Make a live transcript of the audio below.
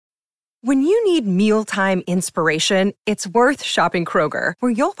When you need mealtime inspiration, it's worth shopping Kroger,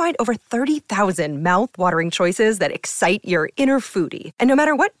 where you'll find over 30,000 mouth-watering choices that excite your inner foodie. And no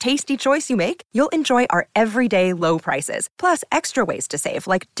matter what tasty choice you make, you'll enjoy our everyday low prices, plus extra ways to save,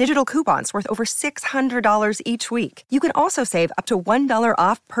 like digital coupons worth over $600 each week. You can also save up to $1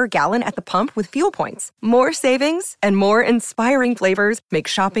 off per gallon at the pump with fuel points. More savings and more inspiring flavors make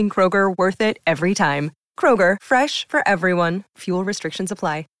shopping Kroger worth it every time. Kroger, fresh for everyone. Fuel restrictions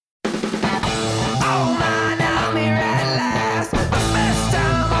apply. Oh man, I'm here at last. The best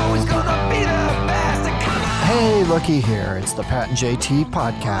time, always gonna be the best. Hey, looky here. It's the Pat and JT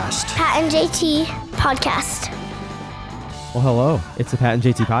podcast. Pat and JT podcast. Well, hello. It's the Pat and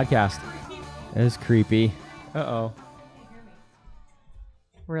JT podcast. That is creepy. Uh-oh.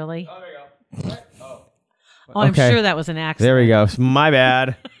 Really? Oh, there you go. Oh, I'm Okay. sure that was an accident. There we go. My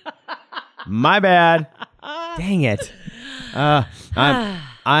bad. My bad. Dang it.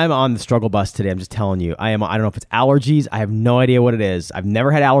 I'm on the struggle bus today. I'm just telling you. I don't know if it's allergies. I have no idea what it is. I've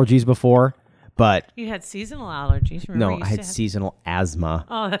never had allergies before, but You had seasonal allergies. Remember no, you I used had to have- seasonal asthma.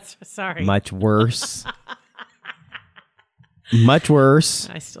 Oh, that's sorry. Much worse. Much worse.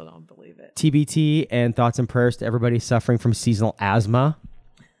 I still don't believe it. TBT and thoughts and prayers to everybody suffering from seasonal asthma.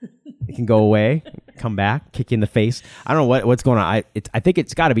 It can go away, come back, kick you in the face. I don't know what's going on. I think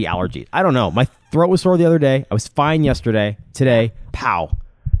it's got to be allergies. I don't know. My throat was sore the other day. I was fine yesterday. Today, pow.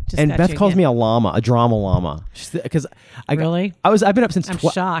 Just And got Beth you calls again. me a llama, a drama llama. Because Really? I've been up since I'm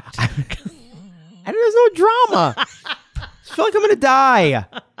 12. shocked. And there's no drama. I feel like I'm gonna die.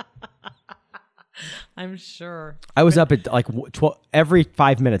 I'm sure. I was up at like 12, every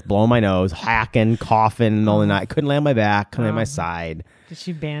 5 minutes, blowing my nose, hacking, coughing, in the middle of the night. Couldn't lay on my back, couldn't lay on my side. Did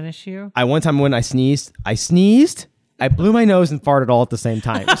she banish you? One time when I sneezed, I blew my nose and farted all at the same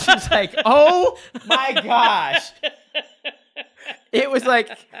time. She's like, oh my gosh. It was like,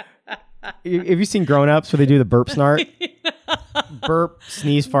 have you seen Grown Ups where they do the burp snort? Burp,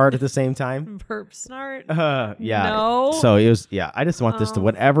 sneeze, fart at the same time? Burp snort? Yeah. No. So it was, yeah, I just want this to,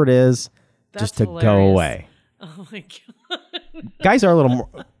 whatever it is, just to That's go hilarious. away. Oh my God. Guys are a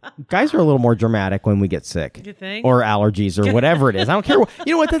little more dramatic when we get sick. You think? Or allergies or whatever it is. I don't care.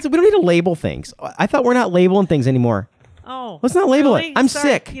 You know what? We don't need to label things. I thought we're not labeling things anymore. Oh. Let's not label really? it. I'm Sorry.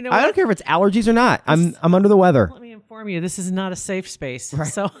 sick. You know I don't what? care if it's allergies or not. I'm under the weather. Let me inform you, this is not a safe space.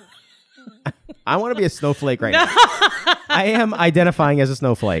 So I want to be a snowflake right now. I am identifying as a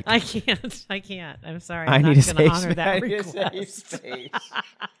snowflake. I can't. I'm sorry. I I'm need not a going to safe honor that space. request.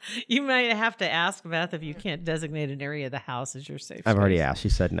 You might have to ask Beth if you can't designate an area of the house as your safe I've already space. asked. She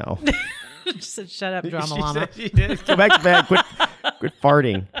said no. She said, shut up, drama She llama. said she did. Go back to bed. Quit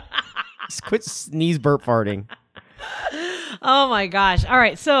farting. Just quit sneeze burp farting. Oh my gosh. All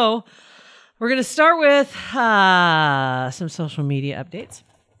right. So we're going to start with some social media updates.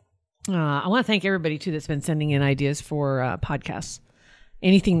 I want to thank everybody too that's been sending in ideas for podcasts.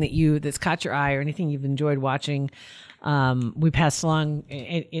 Anything that's caught your eye or anything you've enjoyed watching, we pass along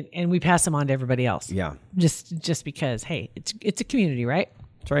and we pass them on to everybody else. Yeah. Just because, hey, it's a community, right?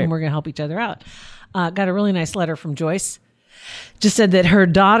 That's right. And we're going to help each other out. Got a really nice letter from Joyce. Just said that her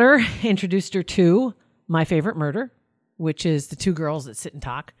daughter introduced her to My Favorite Murder, which is the two girls that sit and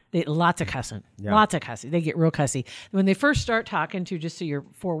talk. Lots of cussing. Lots of cussing. They get real cussy. When they first start talking to, just so you're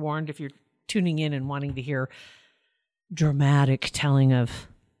forewarned, if you're tuning in and wanting to hear dramatic telling of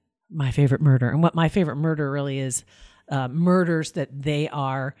My Favorite Murder. And what My Favorite Murder really is, murders that they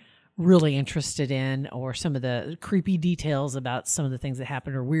are really interested in, or some of the creepy details about some of the things that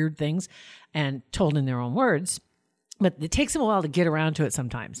happen, or weird things, and told in their own words. But it takes them a while to get around to it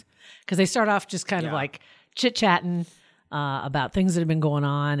sometimes, because they start off just kind of like chit-chatting about things that have been going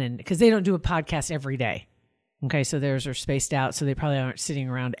on, and because they don't do a podcast every day. Okay, so theirs are spaced out, so they probably aren't sitting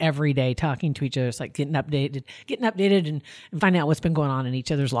around every day talking to each other. It's like getting updated and finding out what's been going on in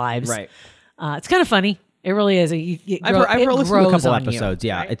each other's lives. Right. It's kind of funny. It really is. I've listened to a couple episodes.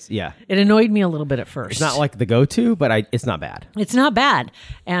 Yeah. Right? It It annoyed me a little bit at first. It's not like the go-to, but it's not bad. It's not bad.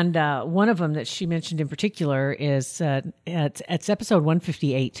 And one of them that she mentioned in particular is it's episode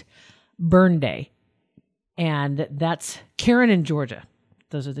 158, Burn Day. And that's Karen and Georgia.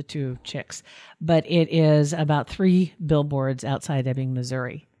 Those are the two chicks. But it is about 3 billboards outside Ebbing,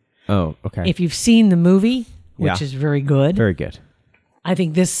 Missouri. Oh, okay. If you've seen the movie, which Yeah. is very good, Very good. I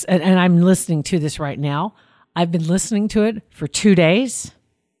think this, and I'm listening to this right now. I've been listening to it for 2 days,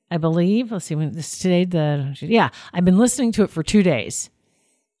 I believe. Let's see, when this is today, I've been listening to it for 2 days.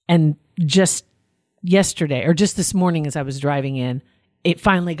 And just yesterday, or just this morning as I was driving in, it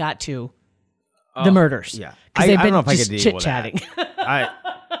finally got to the murders. Yeah. Because they've I been don't know if I just could deal with that. chit-chatting. I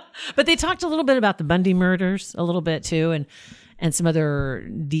But they talked a little bit about the Bundy murders, a little bit too, and some other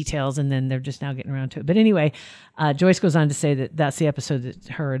details, and then they're just now getting around to it. But anyway, Joyce goes on to say that that's the episode that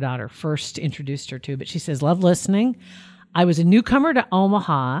her daughter first introduced her to. But she says, love listening. I was a newcomer to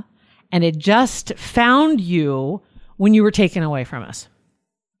Omaha, and had just found you when you were taken away from us.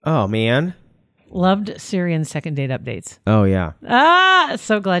 Oh, man. Loved Syrian second date updates. Oh, yeah.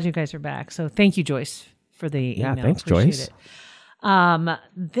 So glad you guys are back. So thank you, Joyce, for the email. Thanks, Appreciate Joyce. it.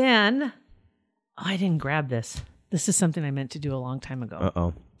 Then, I didn't grab this. This is something I meant to do a long time ago.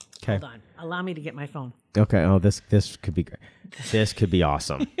 Uh-oh. Okay. Hold on. Allow me to get my phone. Okay. Oh, this could be great. This could be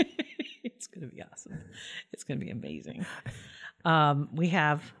awesome. It's going to be awesome. It's going to be amazing. We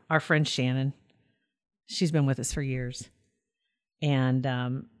have our friend Shannon. She's been with us for years.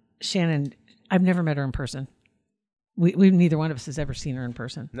 And Shannon, I've never met her in person. We neither one of us has ever seen her in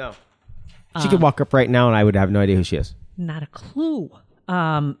person. No. She could walk up right now and I would have no idea who she is. Not a clue.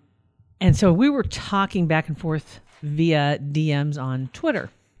 And so we were talking back and forth via DMs on Twitter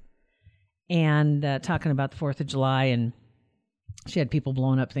and talking about the 4th of July. And she had people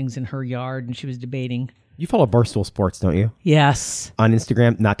blowing up things in her yard and she was debating. You follow Barstool Sports, don't you? Yes. On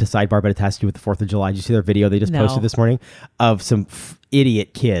Instagram, not to sidebar, but it has to do with the 4th of July. Did you see their video they just posted this morning of some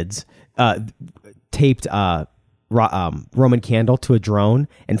idiot kids taped Roman candle to a drone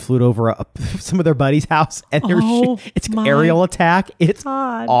and flew it over some of their buddies' house, and it's an aerial attack. It's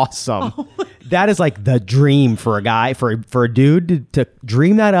awesome. That is like the dream for a guy, for a dude to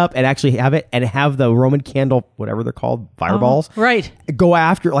dream that up and actually have it and have the Roman candle, whatever they're called, fireballs, right? Go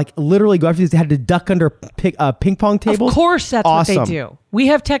after, like literally go after these. They had to duck under ping pong tables. Of course, that's awesome. What they do. We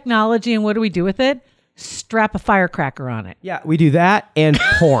have technology, and what do we do with it? Strap a firecracker on it. Yeah, we do that and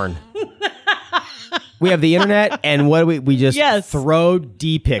porn. We have the internet, and what do we just throw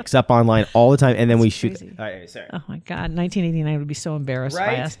D-pics up online all the time, and then we shoot. All right, sorry. Oh my God, 1989 would be so embarrassed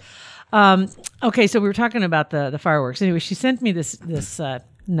by us. Okay, so we were talking about the fireworks. Anyway, she sent me this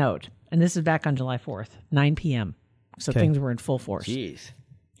note, and this is back on July 4th, 9 p.m. So things were in full force. Jeez.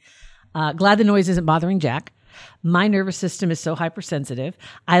 Glad the noise isn't bothering Jack. My nervous system is so hypersensitive.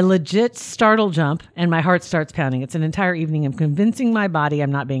 I legit startle jump and my heart starts pounding. It's an entire evening of convincing my body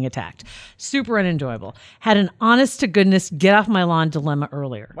I'm not being attacked. Super unenjoyable. Had an honest to goodness get off my lawn dilemma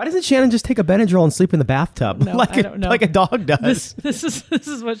earlier. Why doesn't Shannon just take a Benadryl and sleep in the bathtub No, I don't know. like a dog does? This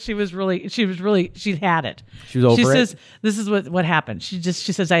is what she'd had it. She was over She it? says this is what happened. She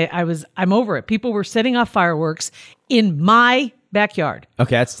says I'm over it. People were setting off fireworks in my backyard.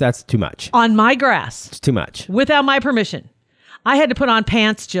 Okay, that's too much. On my grass. It's too much. Without my permission. I had to put on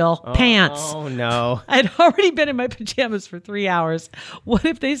pants, Jill. Pants. Oh, no. I'd already been in my pajamas for 3 hours. What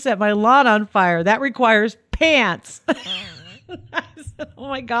if they set my lawn on fire? That requires pants. I said, oh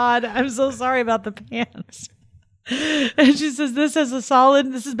my God, I'm so sorry about the pants. And she says, this has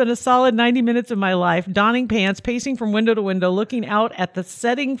been a solid 90 minutes of my life, donning pants, pacing from window to window, looking out at the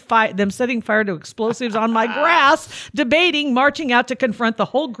setting fire to explosives on my grass, debating, marching out to confront the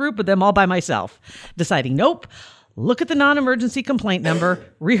whole group of them all by myself, deciding, nope. Look at the non-emergency complaint number,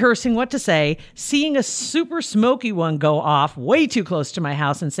 rehearsing what to say, seeing a super smoky one go off way too close to my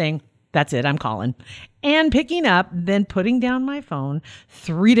house and saying, that's it, I'm calling. And picking up, then putting down my phone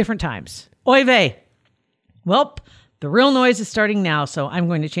 3 different times. Oy vey. Well, the real noise is starting now, so I'm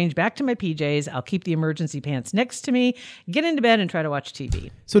going to change back to my PJs. I'll keep the emergency pants next to me, get into bed, and try to watch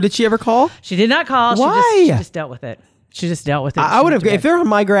TV. So did she ever call? She did not call. Why? She just dealt with it. She just dealt with it. I would have, if they're on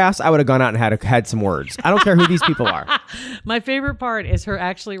my grass, I would have gone out and had some words. I don't care who these people are. My favorite part is her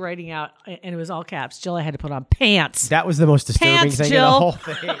actually writing out, and it was all caps, Jill, I had to put on pants. That was the most disturbing Pants, thing Jill. in the whole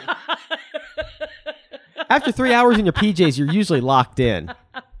thing. After 3 hours in your PJs, you're usually locked in.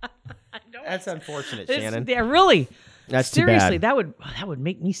 That's unfortunate, Shannon. Yeah, really. That's seriously. too bad. That would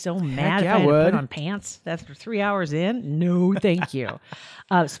make me so mad if yeah, I had to would. put on pants. That's for 3 hours in. No, thank you.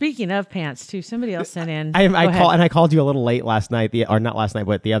 Speaking of pants, too, somebody else sent in. I called you a little late last night, or not last night,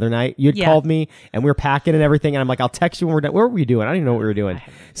 but the other night. You had called me, and we were packing and everything, and I'm like, I'll text you when we're done. What were we doing? I don't even know what we were doing.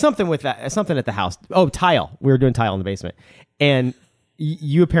 Something with that. Something at the house. Oh, tile. We were doing tile in the basement, and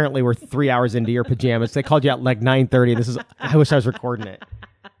you apparently were 3 hours into your pajamas. They called you at like 9:30. I wish I was recording it.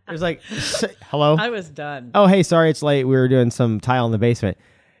 It was like, hello? I was done. Oh, hey, sorry, it's late. We were doing some tile in the basement.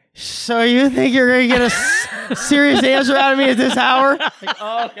 So you think you're going to get a serious answer out of me at this hour? Like,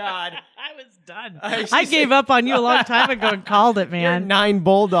 oh, God. I was done. I gave up on you a long time ago and called it, man. You're 9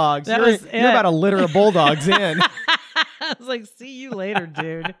 bulldogs. That You're was it. about a litter of bulldogs in. I was like, see you later,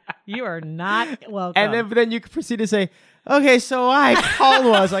 dude. You are not welcome. And then you proceed to say, okay, so I called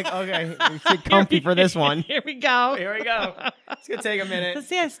one. I was like, okay, get comfy for this one. Here we go. Here we go. It's going to take a minute.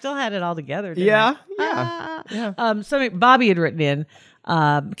 See, I still had it all together. Didn't Yeah. I? Yeah. Bobby had written in.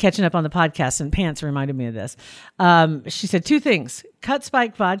 catching up on the podcast, and Pants reminded me of this. She said 2 things. Cut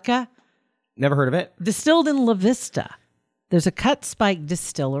Spike vodka, Never heard of it. distilled in La Vista. There's a Cut Spike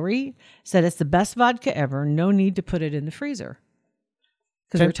distillery. Said it's the best vodka ever. No need to put it in the freezer.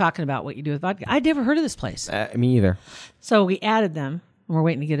 Because we were talking about what you do with vodka. I'd never heard of this place. Me either. So we added them, and we're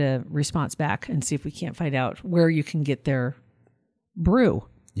waiting to get a response back and see if we can't find out where you can get their brew.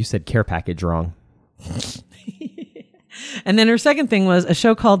 You said care package wrong. And then her second thing was a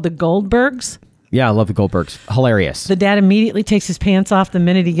show called The Goldbergs. Yeah, I love the Goldbergs. Hilarious. The dad immediately takes his pants off the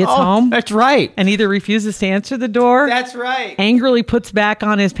minute he gets home That's right. and either refuses to answer the door, That's right. angrily puts back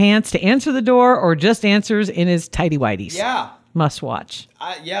on his pants to answer the door, or just answers in his tighty whities. Yeah. Must watch.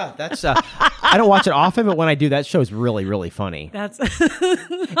 Yeah, that's. I don't watch it often, but when I do, that show's really, really funny. That's And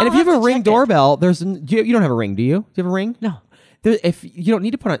if you have a Ring doorbell, you don't have a Ring, do you? Do you have a Ring? no. If you don't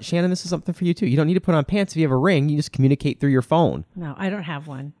need to put on, Shannon, this is something for you too. You don't need to put on pants if you have a Ring. You just communicate through your phone. No, I don't have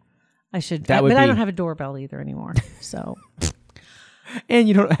one. I should, That would but I be- don't have a doorbell either anymore. So And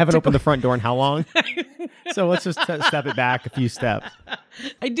you haven't opened the front door in how long? So let's just step it back a few steps.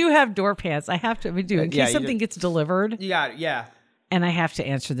 I do have door pants. I have to. I do in Yeah, case you something do. gets delivered, Yeah. and I have to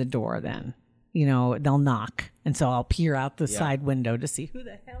answer the door. Then they'll knock, and so I'll peer out the side window to see who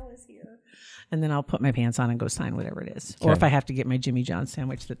the hell is here, and then I'll put my pants on and go sign whatever it is. Or if I have to get my Jimmy John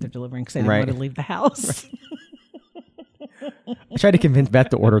sandwich that they're delivering because I didn't Right. want to leave the house. I tried to convince Beth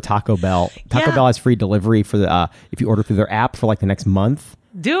to order Taco Bell. Taco Yeah. Bell has free delivery for the if you order through their app for like the next month.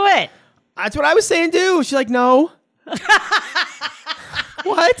 Do it. That's what I was saying, do. She's like, no.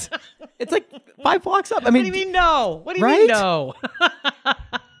 What? It's like 5 blocks up. I mean, What do you mean no? What do you Right? mean no?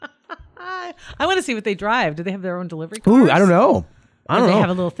 I want to see what they drive. Do they have their own delivery cars? ooh, I don't know. I Or don't they know. have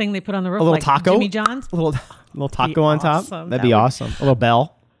a little thing they put on the roof, A little like taco? Jimmy John's. A little taco on top. awesome. That'd That be would- awesome. A little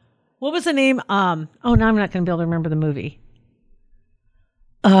bell. What was the name? Oh, now I'm not going to be able to remember the movie.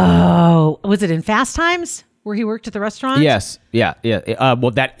 Oh, was it in Fast Times where he worked at the restaurant? Yes. Yeah.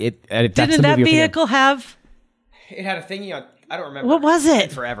 Well, that's Didn't the that movie you're thinking of. vehicle have? It had a thingy on. I don't remember. What was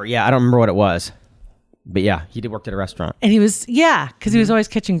it? Forever. Yeah, I don't remember what it was. But yeah, he did work at a restaurant. And he was because he was always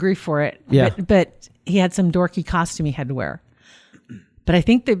catching grief for it. Yeah. but he had some dorky costume he had to wear. But I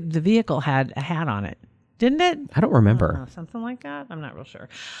think the vehicle had a hat on it, didn't it? I don't remember. Something like that. I'm not real sure.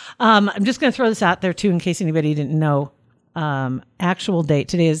 I'm just going to throw this out there too, in case anybody didn't know. Actual date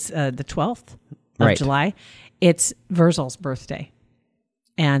today is the 12th of Right. July. It's Virgil's birthday,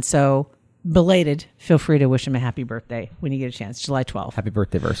 and so belated. Feel free to wish him a happy birthday when you get a chance. July 12th. Happy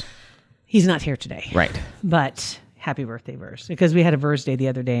birthday, verse. He's not here today, Right. But happy birthday, Verse, because we had a Verse Day the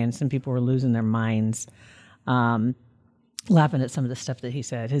other day, and some people were losing their minds. Laughing at some of the stuff that he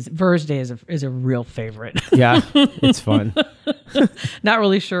said. His Verse Day is a real favorite. Yeah, it's fun. Not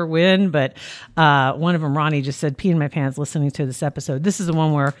really sure when, but one of them, Ronnie, just said, "Pee in my pants" listening to this episode. This is the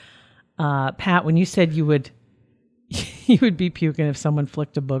one where Pat, when you said you would be puking if someone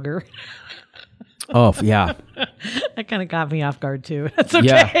flicked a booger, Oh yeah, that kind of got me off guard too. That's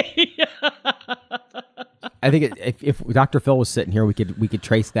okay. I think if Dr. Phil was sitting here, we could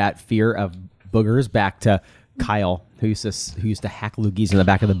trace that fear of boogers back to Kyle, who used to hack loogies in the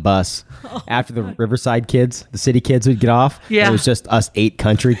back of the bus after the Riverside kids, the city kids, would get off. Yeah. It was just us 8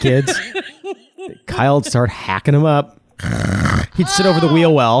 country kids. Kyle'd start hacking them up. He'd sit over the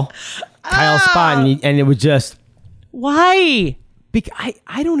wheel well, Kyle's spot, and it would just. Why?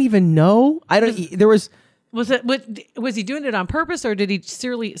 I don't even know. There was. Was he doing it on purpose, or did he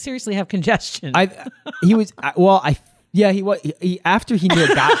seriously have congestion? He was. He was. After he knew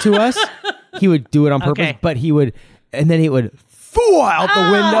it got to us, he would do it on purpose. Okay. But he would, and then he would foo out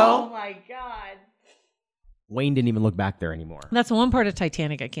the window. Oh my god! Wayne didn't even look back there anymore. That's the one part of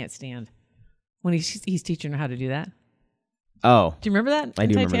Titanic I can't stand. When he's teaching her how to do that. Oh, Do you remember that? I in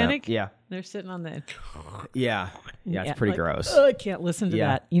do remember that. Titanic? Yeah. They're sitting on the. yeah. It's pretty like, gross. I can't listen to Yeah.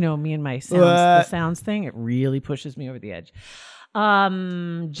 that. You know, me and my sounds, the sounds thing, it really pushes me over the edge.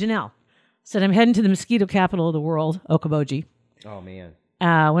 Janelle said, "I'm heading to the mosquito capital of the world, Okoboji. Oh man.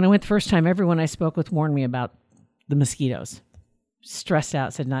 When I went the first time, everyone I spoke with warned me about the mosquitoes. Stressed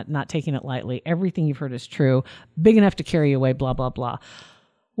out, said not taking it lightly. Everything you've heard is true. Big enough to carry you away, blah, blah, blah.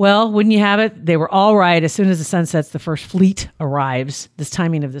 Well, wouldn't you have it? They were all right. As soon as the sun sets, the first fleet arrives. This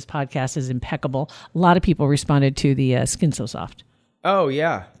timing of this podcast is impeccable. A lot of people responded to the Skin So Soft. Oh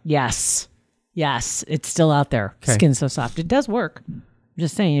yeah. Yes, it's still out there. Okay. Skin So Soft. It does work. I'm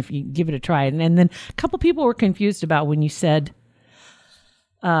just saying, if you give it a try. And then a couple people were confused about when you said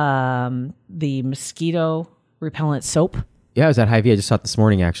the mosquito repellent soap. Yeah, I was at Hy-Vee. I just saw it this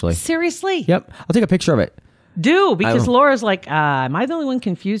morning, actually. Seriously? Yep. I'll take a picture of it. Do, because Laura's like, am I the only one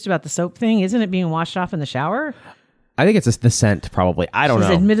confused about the soap thing? Isn't it being washed off in the shower? I think it's the scent, probably. I don't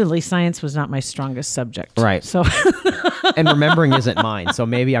know. Admittedly, science was not my strongest subject. Right. So And remembering isn't mine, so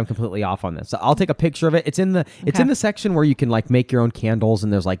maybe I'm completely off on this. So I'll take a picture of it. It's in the section where you can like make your own candles,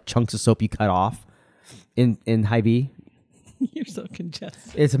 and there's like chunks of soap you cut off in Hy-Vee. you're so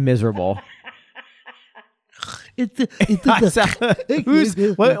congested. It's miserable. It's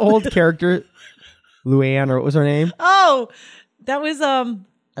What old character? Luann, or what was her name? Oh, that was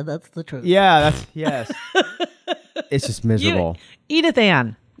that's the truth. Yeah, yes. It's just miserable. Edith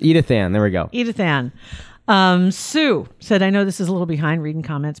Ann. Edith Ann, there we go. Edith Ann. Sue said, I know this is a little behind reading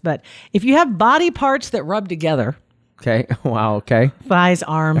comments, but if you have body parts that rub together, Okay. Wow. Okay. thighs,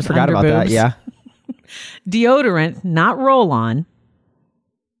 arms, I forgot under about that. boobs, Yeah. deodorant, not roll on,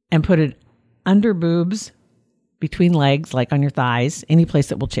 and put it under boobs, between legs, like on your thighs, any place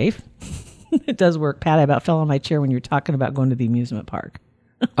that will chafe. It does work. Pat, I about fell on my chair when you were talking about going to the amusement park.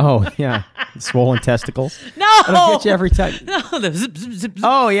 Oh yeah. Swollen testicles. No! It'll get you every time. No, the zip, zip, zip, zip.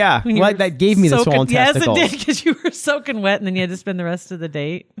 Oh yeah. When you Well, were that gave me the soaking- swollen testicles. Yes, it did, because you were soaking wet, and then you had to spend the rest of the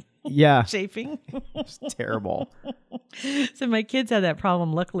day Yeah. chafing. It's terrible. So my kids had that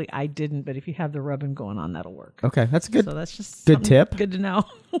problem. Luckily, I didn't. But if you have the rubbing going on, that'll work. Okay, that's a good. So that's just Good something tip. Good to know.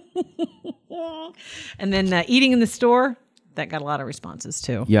 And then eating in the store, that got a lot of responses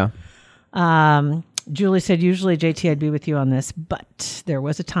too. Yeah. Julie said, usually, JT, I'd be with you on this, but there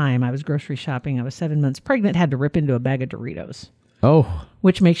was a time I was grocery shopping. I was 7 months pregnant, had to rip into a bag of Doritos, Oh,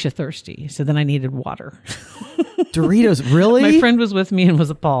 which makes you thirsty. So then I needed water. Doritos. Really? My friend was with me and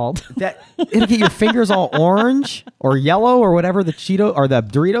was appalled. That it'll get your fingers all orange or yellow or whatever the Cheeto or the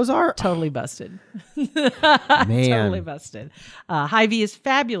Doritos are. Totally busted. Man. Totally busted. Hy-Vee is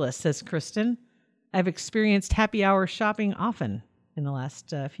fabulous, says Kristen. I've experienced happy hour shopping often in the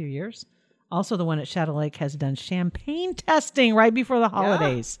last few years. Also, the one at Shadow Lake has done champagne testing right before the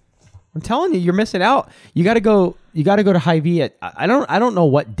holidays. I'm telling you, you're missing out. You got to go. You got to go to Hy-Vee at. I don't know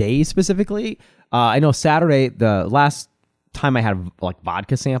what day specifically. I know Saturday. The last time I had like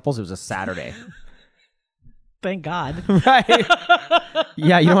vodka samples, it was a Saturday. Thank God. Right.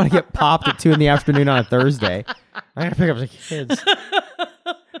 Yeah, you don't want to get popped at 2 p.m. on a Thursday. I gotta pick up the kids.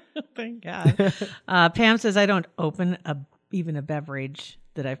 Thank God. Pam says, I don't open even a beverage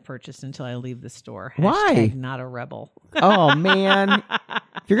that I've purchased until I leave the store. Why? Hashtag not a rebel. Oh man,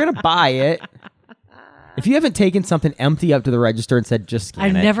 if you're gonna buy it, if you haven't taken something empty up to the register and said just scan I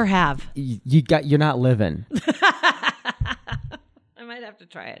it, never have. you're not living. I might have to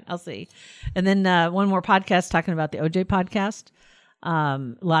try it. I'll see. And then one more podcast talking about the OJ podcast. A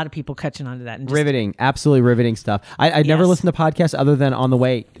lot of people catching on to that. And just, Riveting, absolutely riveting stuff. I never Yes. listened to podcasts other than on the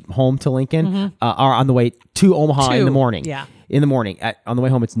way home to Lincoln, or on the way to Omaha in the morning. Yeah. In the morning. On the way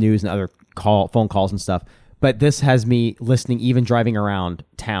home, it's news and other phone calls and stuff. But this has me listening, even driving around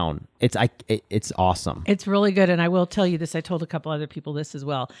town. It's awesome. It's really good. And I will tell you this. I told a couple other people this as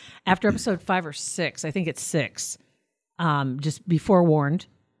well. After episode 5 or 6, I think it's 6, just be forewarned.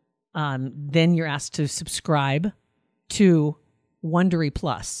 Then you're asked to subscribe to Wondery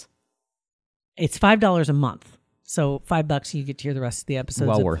Plus. It's $5 a month. So $5 you get to hear the rest of the episodes.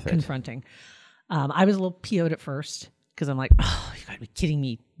 Well of worth it. Confronting. I was a little PO'd at first because I'm like, oh, you gotta be kidding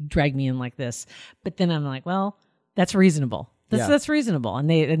me, drag me in like this. But then I'm like, well, that's reasonable. That's reasonable. And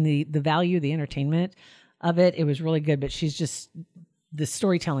the value, the entertainment of it, it was really good. But she's just the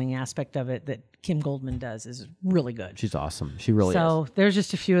storytelling aspect of it that Kim Goldman does is really good. She's awesome. She really is. So there's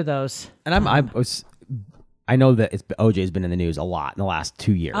just a few of those. And I know that OJ's been in the news a lot in the last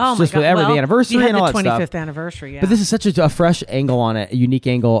 2 years. Oh my just God. with the Well, anniversary you had and all the that 25th stuff. anniversary, yeah. But this is such a fresh angle on it, a unique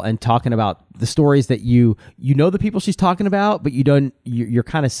angle, and talking about the stories that you know the people she's talking about, but you don't. You're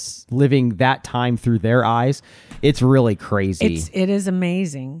kind of living that time through their eyes. It's really crazy. It is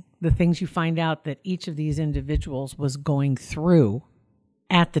amazing the things you find out that each of these individuals was going through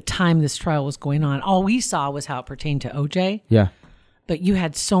at the time this trial was going on. All we saw was how it pertained to OJ, Yeah. but you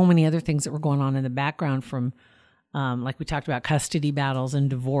had so many other things that were going on in the background from, like we talked about, custody battles and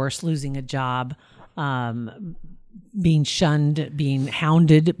divorce, losing a job, being shunned, being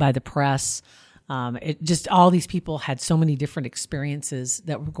hounded by the press. It just all these people had so many different experiences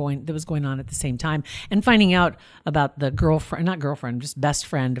that was going on at the same time, and finding out about the just best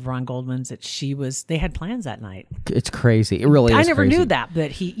friend of Ron Goldman's, that they had plans that night. It's crazy. It really is. I never crazy. knew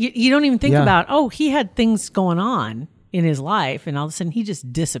that you don't even think Yeah. about, oh, he had things going on in his life, and all of a sudden he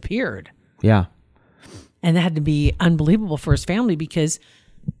just disappeared. Yeah. And that had to be unbelievable for his family, because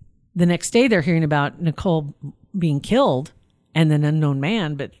the next day they're hearing about Nicole being killed and an unknown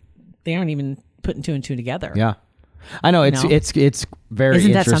man, but they aren't even putting 2 and 2 together. Yeah. I know. It's No. it's very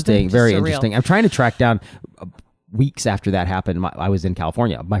Isn't that something? interesting. Just Very surreal. interesting. I'm trying to track down weeks after that happened. I was in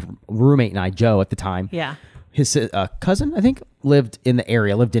California. My roommate and I, Joe, at the time, Yeah. his cousin, I think, lived in the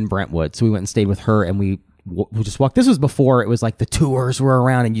area, lived in Brentwood. So we went and stayed with her, and we just walked. This was before it was like the tours were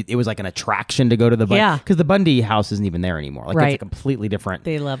around, and it was like an attraction to go to the Bundy. Yeah. Because the Bundy house isn't even there anymore. Like Right. it's a completely different.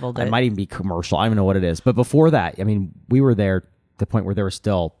 They leveled it. It might even be commercial. I don't even know what it is. But before that, I mean, we were there to the point where there was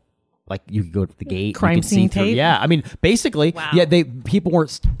still, like, you could go to the gate. Crime you could scene see through. tape? Yeah. I mean, basically, Wow. yeah,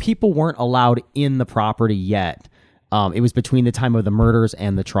 people weren't allowed in the property yet. It was between the time of the murders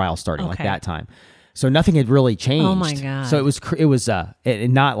and the trial starting, like Okay. that time. So nothing had really changed. Oh, my God. So it was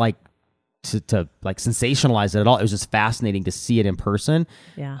not like to like sensationalize it at all. It was just fascinating to see it in person.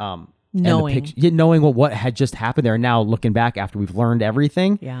 Yeah. And Knowing. knowing what had just happened there. And now looking back after we've learned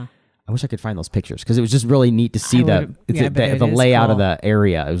everything. Yeah. I wish I could find those pictures because it was just really neat to see but it the is layout cool. of the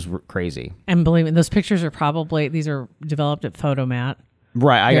area. It was crazy. And believe me, those pictures are probably, these are developed at Photomat.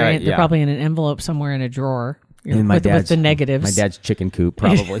 Right. They're probably in an envelope somewhere in a drawer in my with dad's, the negatives. My dad's chicken coop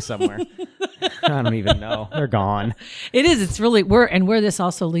probably somewhere. I don't even know. They're gone. It is. It's really where this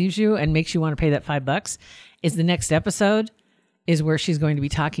also leaves you and makes you want to pay that $5 is the next episode is where she's going to be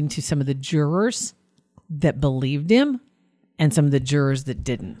talking to some of the jurors that believed him and some of the jurors that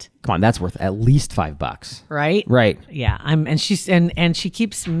didn't. Come on, that's worth at least $5. Right? Right. Yeah. And she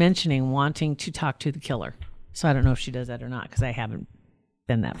keeps mentioning wanting to talk to the killer. So I don't know if she does that or not because I haven't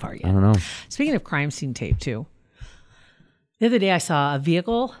been that far yet. I don't know. Speaking of crime scene tape too, the other day I saw a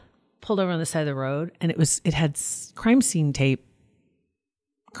vehicle pulled over on the side of the road, and it had crime scene tape.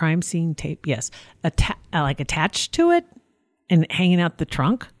 Yes, like attached to it and hanging out the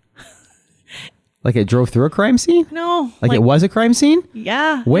trunk. Like it drove through a crime scene? No, Like it was a crime scene?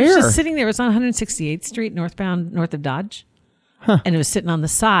 Yeah, Where? It was just sitting there. It was on 168th Street, northbound, north of Dodge, and it was sitting on the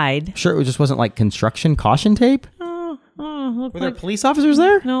side. Sure, it just wasn't like construction caution tape? Looked Were there like police officers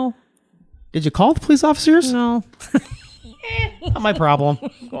there? no, Did you call the police officers? no. Not my problem.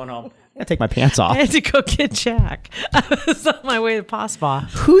 Going home. I gotta take my pants off. I had to go get Jack. I was on my way to Paspa.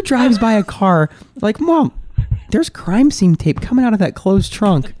 Who drives by a car like, Mom, there's crime scene tape coming out of that closed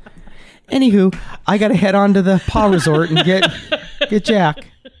trunk. Anywho, I gotta head on to the Paw Resort and get Jack.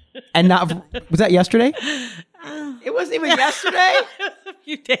 And was that yesterday? It wasn't even yesterday. A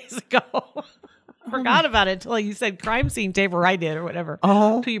few days ago. Forgot about it until you said crime scene tape, or I did, or whatever.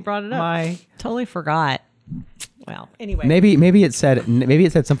 Oh, until you brought it up. my. Totally forgot. Well, anyway. Maybe it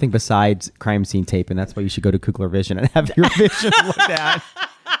said something besides crime scene tape, and that's why you should go to Kugler Vision and have your vision looked at.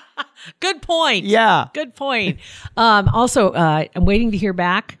 Good point. Yeah. Good point. Also, I'm waiting to hear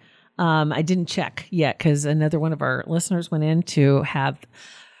back. I didn't check yet because another one of our listeners went in to have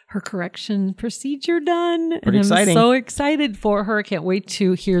her correction procedure done. Pretty exciting. I'm so excited for her. I can't wait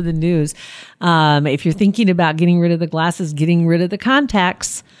to hear the news. If you're thinking about getting rid of the glasses, getting rid of the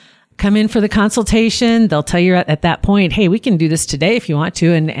contacts, come in for the consultation. They'll tell you at that point, hey, we can do this today if you want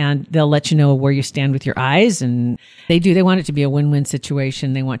to. And they'll let you know where you stand with your eyes. And they want it to be a win-win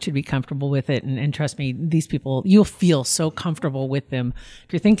situation. They want you to be comfortable with it. And trust me, these people, you'll feel so comfortable with them.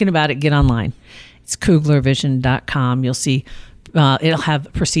 If you're thinking about it, get online. It's KuglerVision.com. You'll see, it'll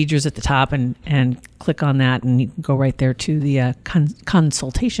have procedures at the top and click on that. And you can go right there to the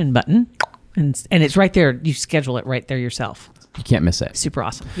consultation button. And it's right there. You schedule it right there yourself. You can't miss it. Super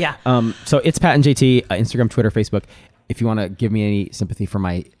awesome. Yeah. So it's Pat and JT, Instagram, Twitter, Facebook. If you want to give me any sympathy for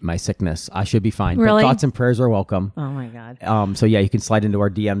my sickness, I should be fine. Really? But thoughts and prayers are welcome. Oh my God. So yeah, you can slide into our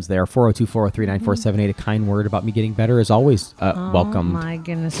DMs there. 402-403-9478. A kind word about me getting better is always welcome. Oh my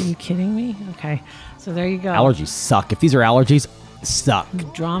goodness. Are you kidding me? Okay. So there you go. Allergies suck. If these are allergies, suck.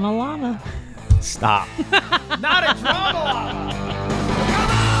 Drama llama. Stop. Not a drama.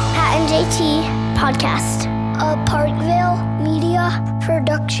 Pat and JT Podcast, a Parkville Media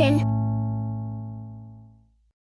Production.